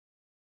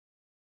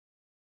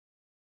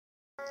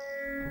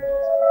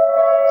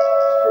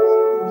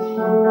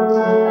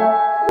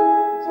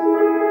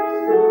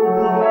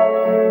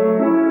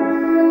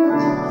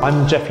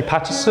I'm Geoffrey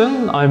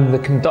Paterson. I'm the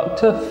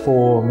conductor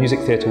for Music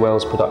Theatre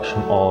Wales' production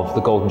of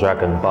The Golden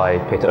Dragon by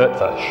Peter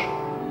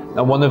Eötvös.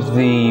 Now, one of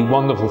the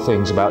wonderful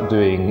things about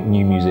doing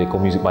new music or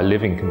music by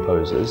living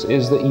composers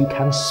is that you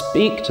can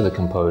speak to the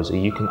composer.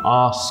 You can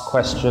ask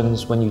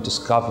questions when you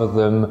discover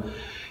them.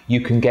 You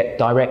can get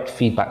direct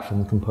feedback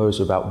from the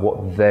composer about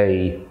what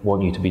they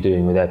want you to be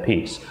doing with their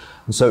piece.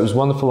 And so it was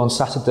wonderful on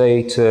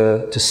Saturday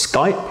to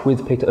Skype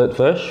with Peter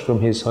Eötvös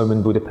from his home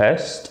in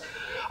Budapest.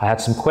 I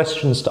had some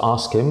questions to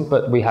ask him,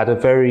 but we had a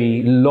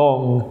very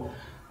long,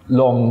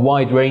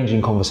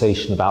 wide-ranging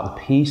conversation about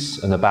the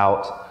piece and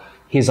about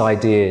his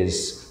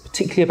ideas,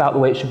 particularly about the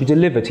way it should be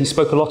delivered. He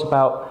spoke a lot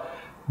about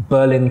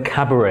Berlin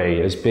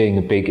cabaret as being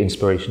a big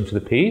inspiration for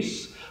the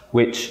piece,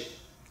 which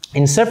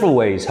in several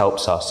ways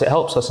helps us. It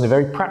helps us in a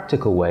very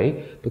practical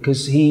way,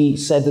 because he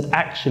said that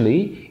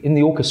actually in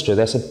the orchestra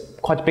there's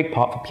quite a big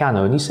part for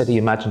piano, and he said he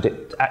imagined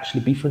it to actually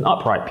be for an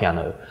upright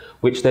piano,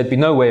 which there'd be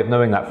no way of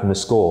knowing that from the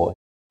score.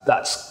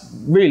 That's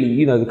really,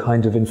 you know, the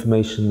kind of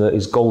information that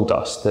is gold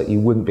dust that you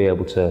wouldn't be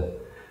able to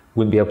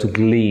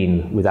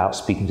glean without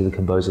speaking to the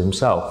composer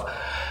himself.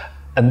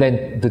 And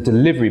then the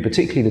delivery,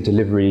 particularly the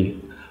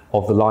delivery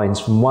of the lines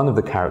from one of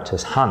the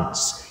characters,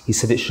 Hans, he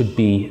said it should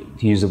be,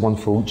 to use a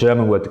wonderful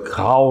German word,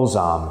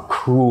 grausam,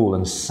 cruel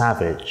and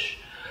savage.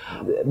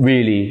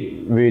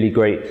 Really, really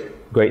great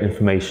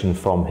information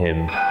from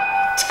him.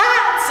 Dance!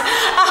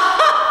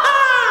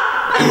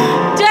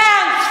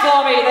 Dance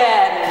for me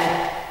then!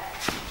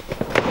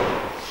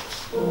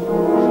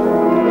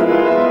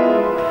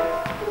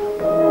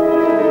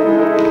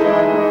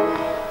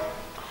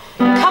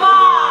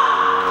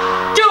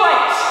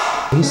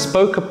 He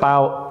spoke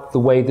about the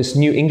way this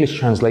new English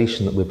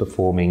translation that we're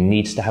performing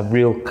needs to have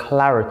real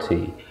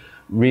clarity,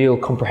 real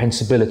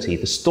comprehensibility.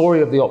 The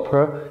story of the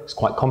opera is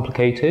quite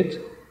complicated,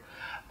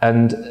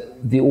 and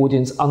the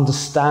audience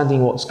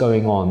understanding what's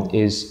going on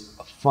is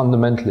of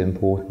fundamental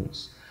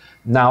importance.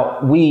 Now,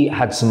 we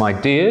had some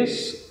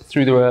ideas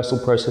through the rehearsal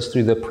process,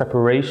 through the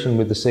preparation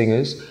with the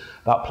singers,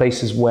 about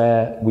places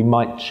where we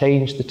might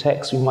change the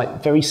text, we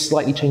might very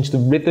slightly change the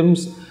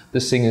rhythms the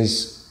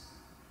singers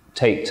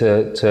take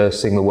to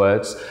sing the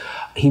words.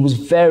 He was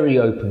very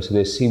open to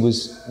this. He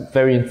was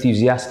very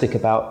enthusiastic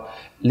about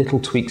little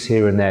tweaks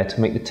here and there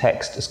to make the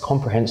text as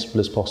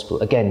comprehensible as possible.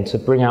 Again, to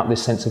bring out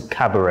this sense of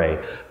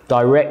cabaret,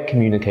 direct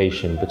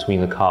communication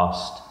between the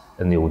cast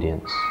and the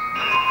audience.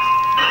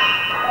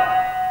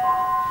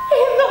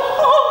 In the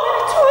home where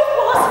the truth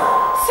was,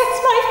 sits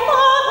my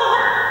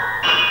father,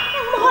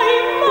 my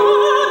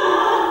mother,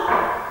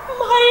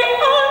 my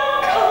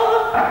uncle,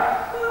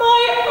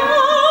 my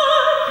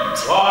aunt.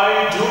 Why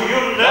do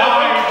you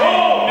never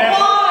call? Why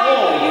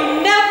do you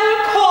never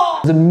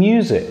call? The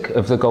music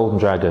of The Golden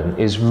Dragon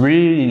is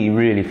really,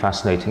 really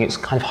fascinating. It's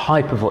kind of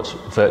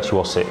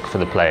hyper-virtuosic for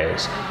the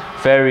players.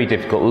 Very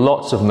difficult,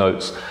 lots of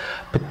notes,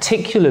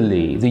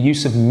 particularly the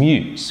use of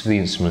mutes for the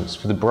instruments.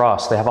 For the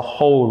brass, they have a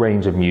whole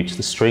range of mutes.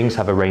 The strings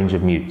have a range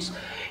of mutes.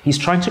 He's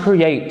trying to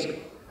create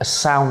a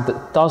sound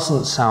that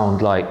doesn't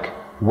sound like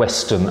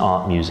Western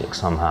art music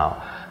somehow,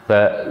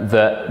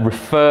 that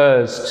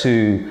refers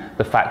to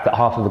the fact that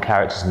half of the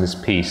characters in this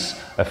piece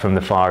are from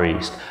the Far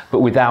East,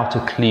 but without a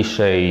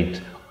cliched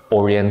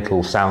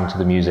Oriental sound to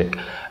the music.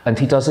 And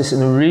he does this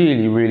in a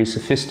really, really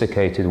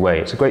sophisticated way.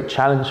 It's a great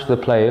challenge for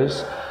the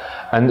players,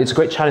 and it's a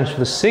great challenge for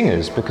the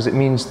singers, because it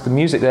means the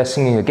music they're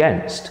singing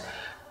against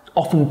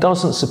often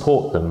doesn't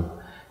support them.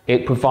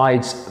 It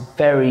provides a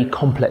very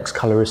complex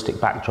coloristic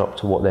backdrop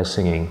to what they're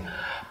singing.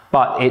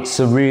 But it's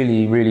a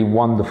really, really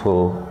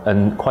wonderful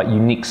and quite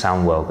unique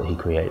sound world that he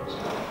creates.